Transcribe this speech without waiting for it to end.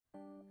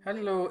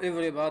Hello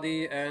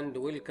everybody and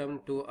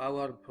welcome to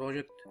our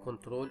Project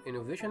Control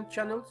Innovation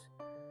channels,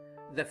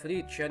 the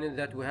free channel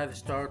that we have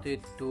started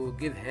to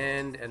give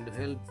hand and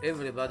help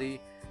everybody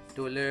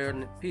to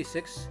learn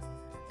P6,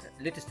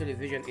 latest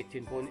revision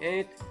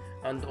 18.8,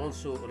 and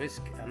also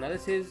risk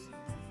analysis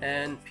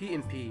and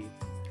PMP.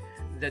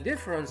 The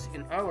difference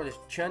in our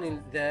channel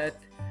that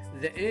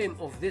the aim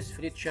of this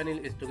free channel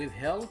is to give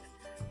help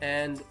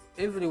and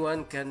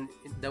everyone can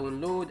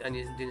download and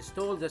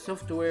install the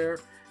software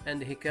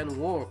and he can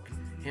work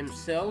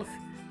himself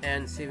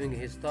and saving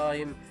his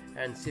time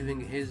and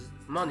saving his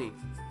money.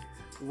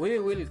 We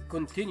will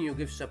continue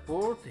give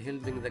support,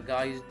 helping the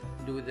guys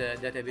do the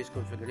database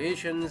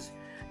configurations,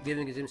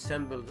 giving them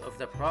samples of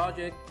the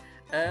project,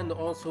 and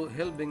also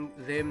helping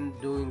them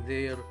doing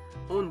their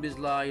own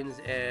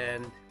baselines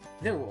and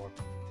their work.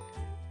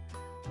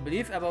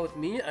 Brief about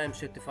me: I am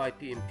certified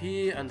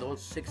PMP and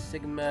also Six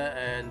Sigma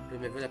and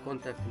Primavera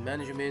contract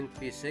management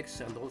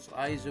P6 and also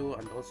ISO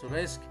and also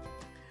risk.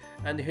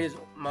 And here's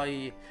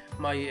my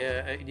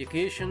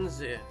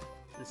educations in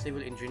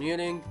civil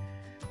engineering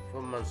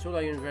from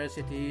Mansoura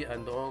University,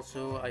 and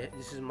also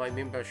this is my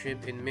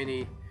membership in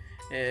many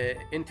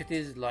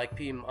entities like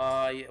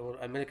PMI or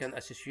American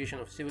Association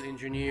of Civil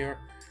Engineer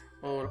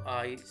or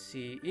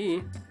ICE.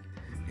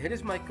 Here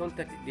is my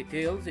contact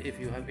details. If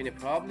you have any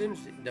problems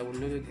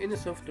downloading any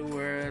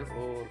software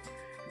or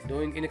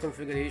doing any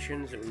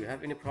configurations, or you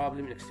have any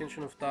problem in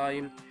extension of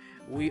time,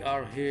 we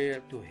are here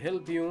to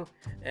help you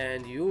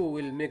and you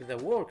will make the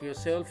work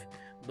yourself.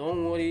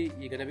 Don't worry,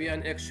 you're gonna be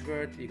an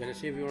expert, you're gonna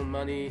save your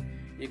money,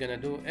 you're gonna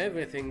do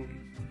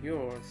everything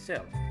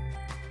yourself.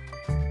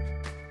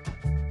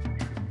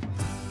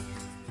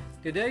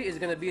 Today is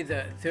gonna be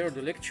the third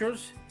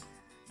lectures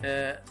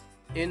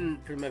in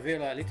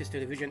Primavera latest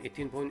revision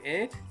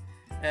 18.8,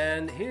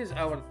 and here's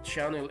our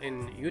channel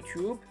in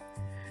YouTube.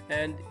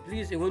 And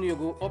please, when you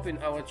go open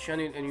our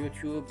channel in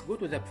YouTube, go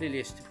to the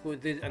playlist, because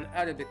there's an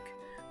Arabic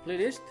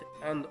playlist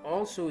and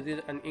also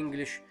there's an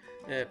English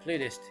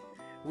playlist.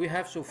 We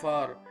have so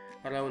far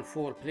around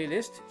 4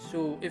 playlists,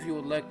 so if you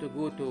would like to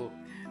go to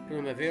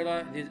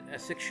Primavera, there's a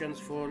section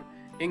for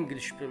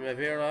English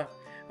Primavera,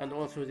 and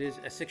also there's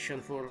a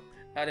section for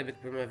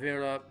Arabic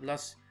Primavera,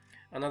 plus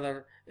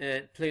another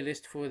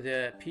playlist for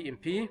the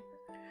PMP.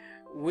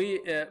 We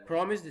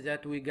promised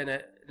that we're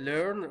gonna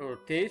learn or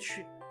teach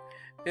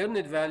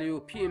earned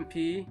value,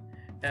 PMP,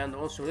 and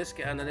also risk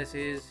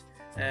analysis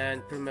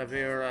and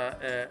Primavera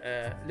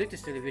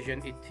latest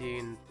revision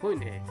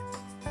 18.8.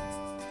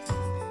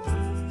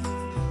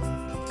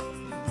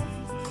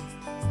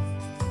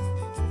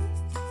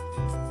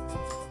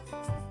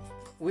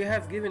 We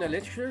have given a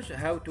lectures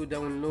how to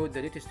download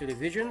the latest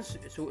revisions,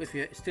 so if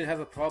you still have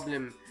a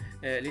problem,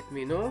 let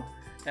me know.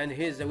 And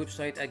here's the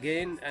website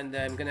again, and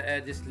I'm gonna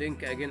add this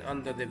link again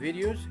under the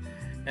videos.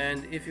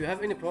 And if you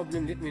have any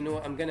problem, let me know.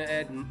 I'm gonna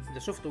add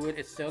the software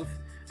itself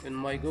in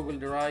my Google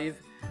Drive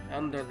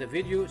under the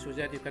video so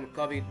that you can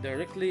copy it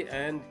directly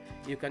and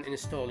you can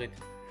install it.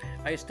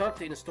 I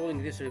started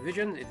installing this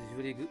revision. It is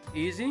very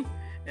easy,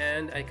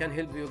 and I can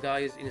help you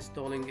guys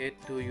installing it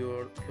to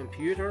your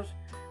computers,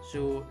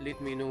 so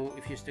let me know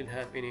if you still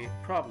have any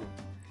problem.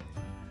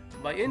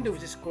 By end of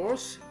this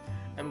course,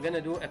 I'm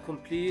gonna do a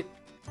complete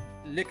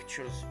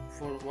lectures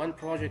for one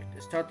project,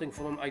 starting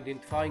from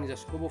identifying the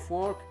scope of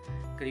work,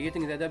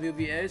 creating the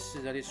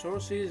WBS, the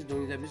resources,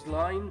 doing the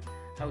baseline,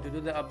 how to do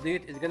the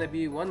update. It's gonna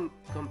be one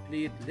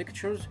complete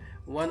lectures,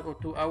 1 or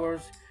 2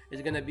 hours.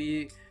 It's gonna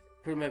be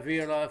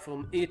Primavera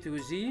from A to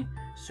Z.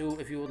 So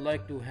if you would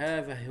like to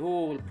have a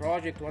whole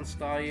project once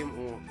time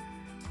or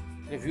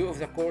review of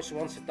the course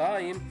once a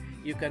time,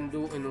 you can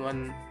do in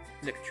one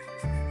lecture.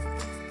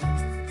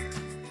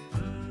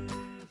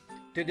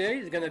 Today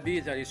is gonna be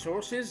the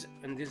resources,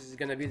 and this is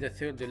gonna be the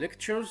third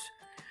lectures.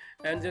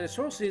 And the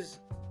resources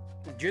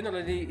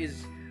generally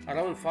is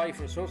around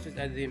 5 resources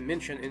as they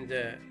mentioned in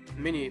the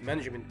many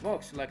management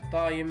books, like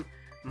time,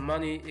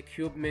 money,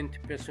 equipment,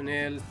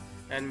 personnel,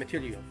 and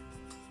material.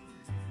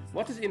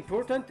 What is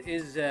important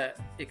is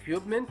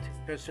equipment,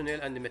 personnel,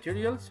 and the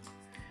materials.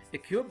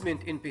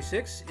 Equipment in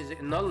P6 is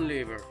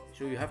non-labor,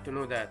 so you have to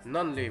know that,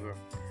 non-labor.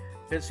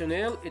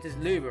 Personnel, it is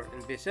labor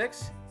in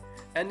P6,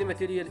 and the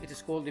material, it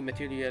is called the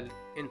material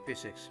in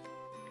P6.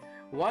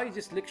 Why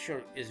this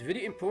lecture is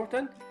very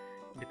important?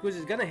 Because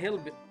it's gonna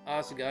help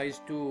us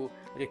guys to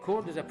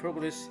record the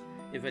progress,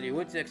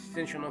 evaluate the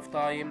extension of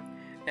time,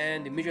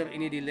 and measure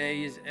any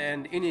delays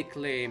and any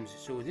claims.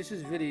 So this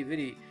is very,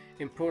 very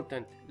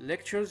important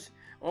lectures.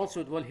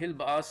 Also, it will help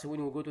us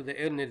when we go to the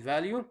earned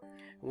value.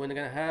 We're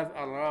gonna have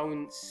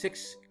around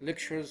 6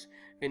 lectures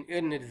in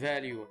earned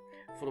value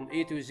from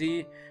A to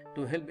Z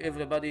to help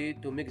everybody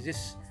to make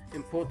this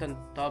important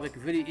topic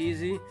very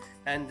easy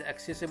and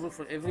accessible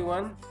for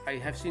everyone. I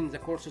have seen the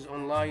courses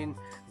online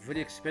very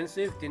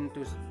expensive,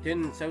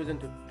 $10,000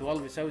 to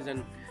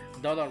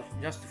 $12,000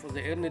 just for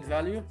the earned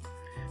value.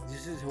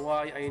 This is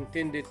why I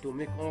intended to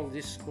make all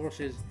these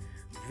courses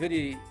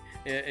very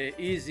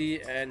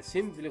easy and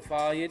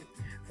simplified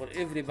for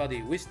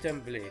everybody with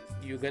template.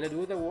 You're gonna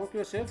do the work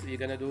yourself,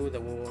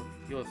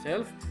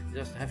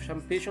 just have some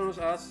patience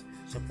with us,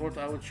 support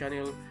our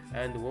channel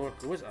and work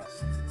with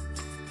us.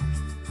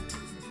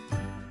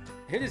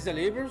 Here is the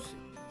labels,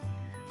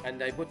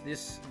 and I put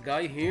this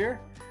guy here,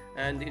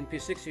 and in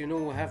P6 you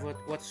know we have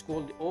what's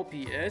called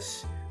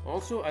OPS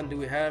also, and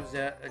we have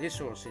the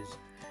resources.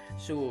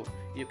 So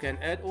you can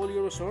add all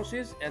your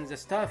resources, and the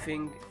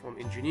staffing from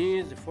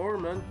engineers, the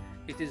foreman,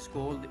 it is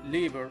called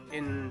labor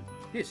in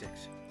P6.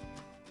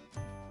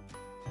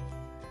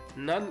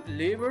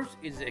 Non-labors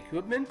is the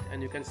equipment,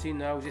 and you can see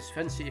now this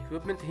fancy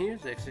equipment here,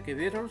 the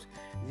excavators.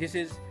 This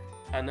is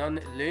a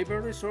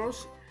non-labor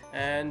resource,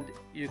 and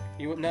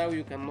now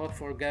you cannot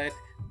forget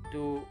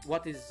to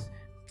what is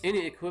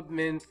any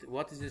equipment,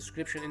 what is the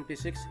description in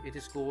P6, it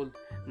is called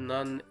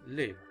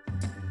non-labor.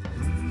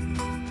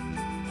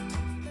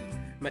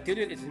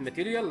 Material is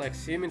material like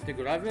cement,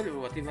 gravel, or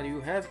whatever you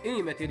have,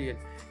 any material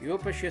you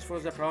purchase for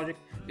the project,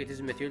 it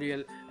is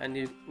material, and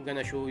I'm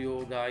gonna show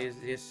you guys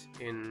this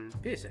in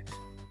P6.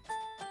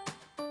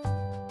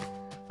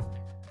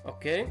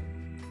 Okay,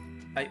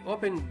 I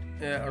opened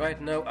right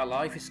now a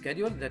live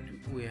schedule that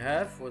we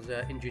have for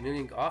the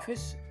engineering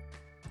office,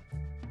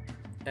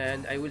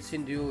 and I will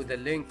send you the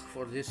link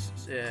for this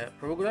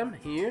program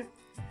here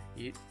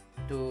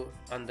to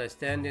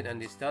understand it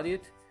and study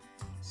it.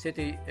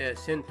 City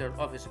Center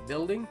Office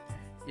Building.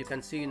 You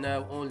can see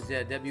now all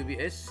the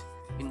WBS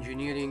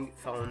engineering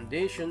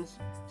foundations,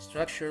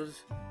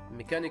 structures,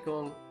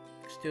 mechanical,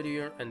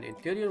 exterior and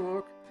interior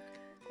work,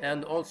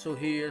 and also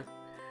here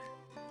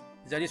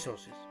the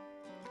resources.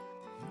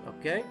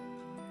 Okay,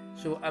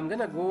 so I'm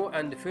gonna go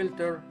and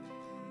filter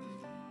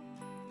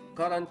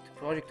current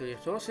project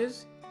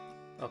resources.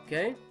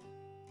 Okay,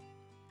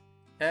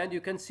 and you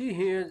can see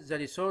here the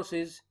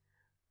resources.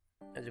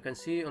 As you can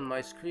see on my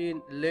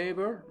screen,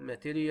 labor,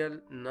 material,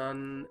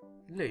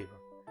 non-labor.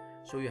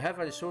 So you have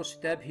a resource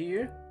tab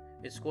here,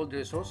 it's called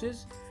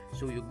resources.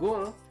 So you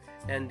go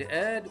and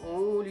add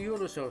all your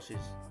resources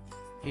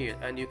here,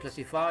 and you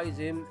classify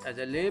them as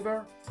a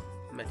labor,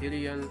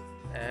 material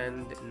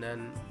and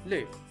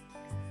non-labor.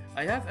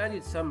 I have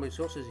added some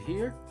resources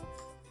here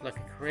like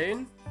a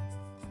crane,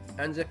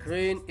 and the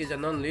crane is a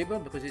non-labor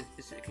because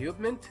it's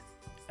equipment.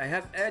 I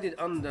have added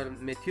under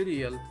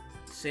material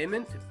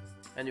cement,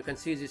 and you can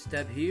see this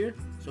tab here,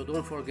 so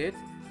don't forget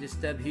this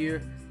tab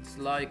here. It's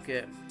like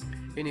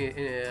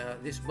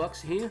this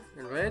box here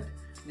in red,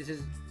 this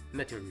is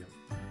material.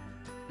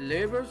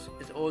 Labors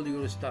is all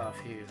your stuff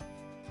here,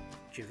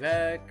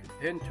 HVAC,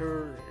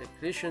 painter,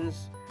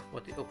 electricians,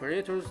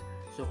 operators,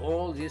 so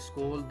all this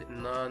called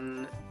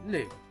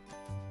non-labor.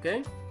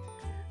 Okay,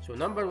 so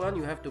number one,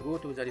 you have to go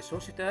to the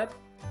resource tab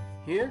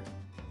here,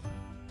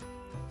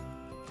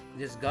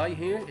 this guy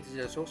here, it is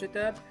the resource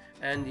tab,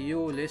 and you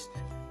list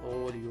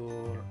all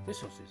your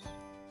resources.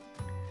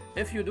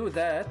 If you do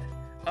that,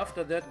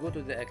 after that go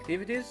to the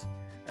activities,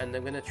 and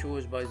I'm gonna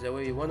choose, by the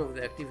way, one of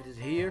the activities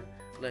here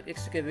like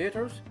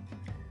excavators,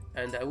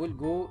 and I will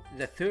go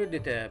the third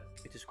tab,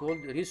 it is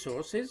called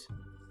resources.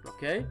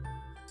 Okay,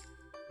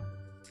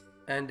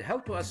 and how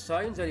to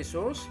assign the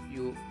resource,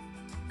 you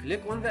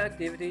click on the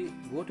activity,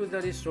 go to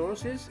the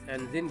resources,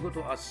 and then go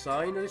to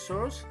assign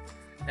resource,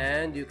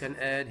 and you can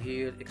add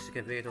here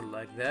excavator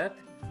like that,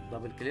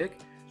 double click.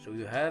 So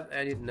you have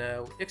added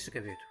now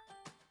excavator.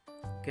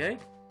 Okay,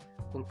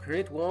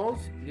 concrete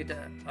walls, let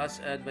us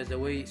add, by the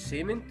way,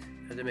 cement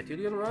as a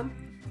material one,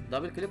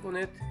 double click on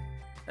it,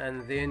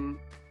 and then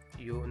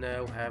you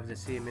now have the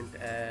cement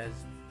as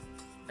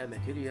a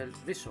material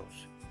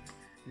resource.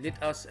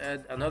 Let us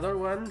add another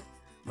one,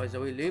 by the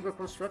way, labor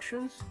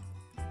constructions,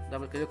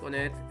 double click on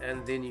it,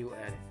 and then you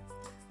add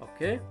it.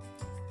 Okay,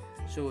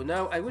 so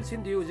now I will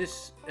send you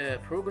this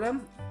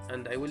program,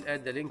 and I will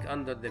add the link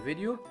under the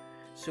video,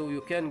 so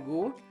you can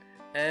go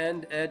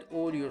and add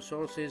all your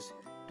sources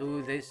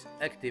to this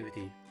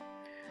activity.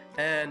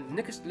 And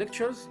next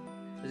lectures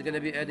is going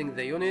to be adding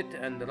the unit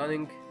and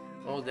running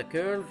all the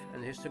curve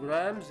and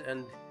histograms,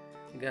 and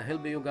gonna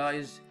help you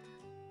guys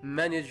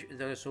manage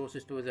the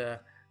resources to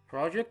the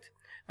project.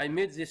 I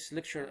made this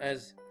lecture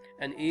as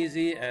an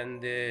easy,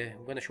 and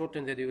I'm gonna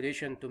shorten the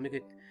duration to make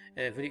it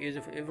very easy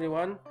for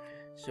everyone.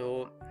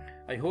 So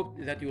I hope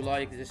that you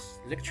like these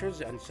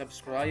lectures, and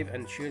subscribe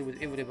and share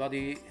with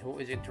everybody who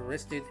is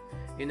interested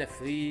in a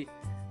free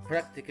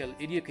practical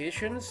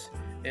educations,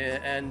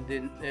 and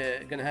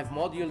gonna have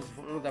modules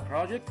for the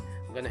project.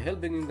 I'm gonna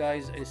help you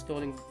guys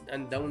installing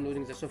and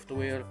downloading the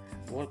software,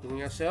 working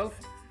yourself.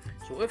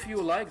 So if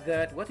you like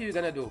that, what are you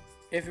gonna do?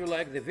 If you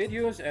like the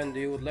videos and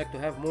you would like to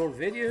have more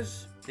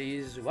videos,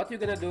 please, what you're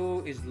gonna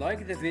do is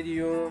like the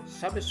video,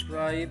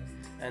 subscribe,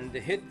 and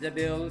hit the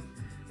bell,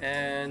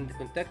 and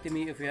contact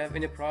me if you have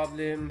any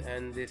problem.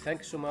 And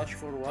thanks so much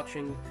for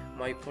watching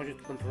my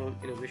Project Control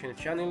Innovation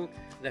channel,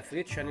 the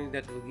free channel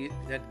that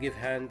give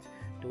hand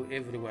to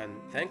everyone.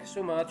 Thanks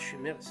so much,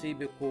 merci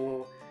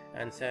beaucoup,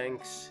 and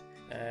thanks,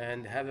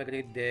 and have a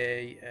great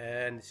day,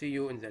 and see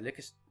you in the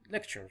next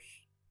lectures.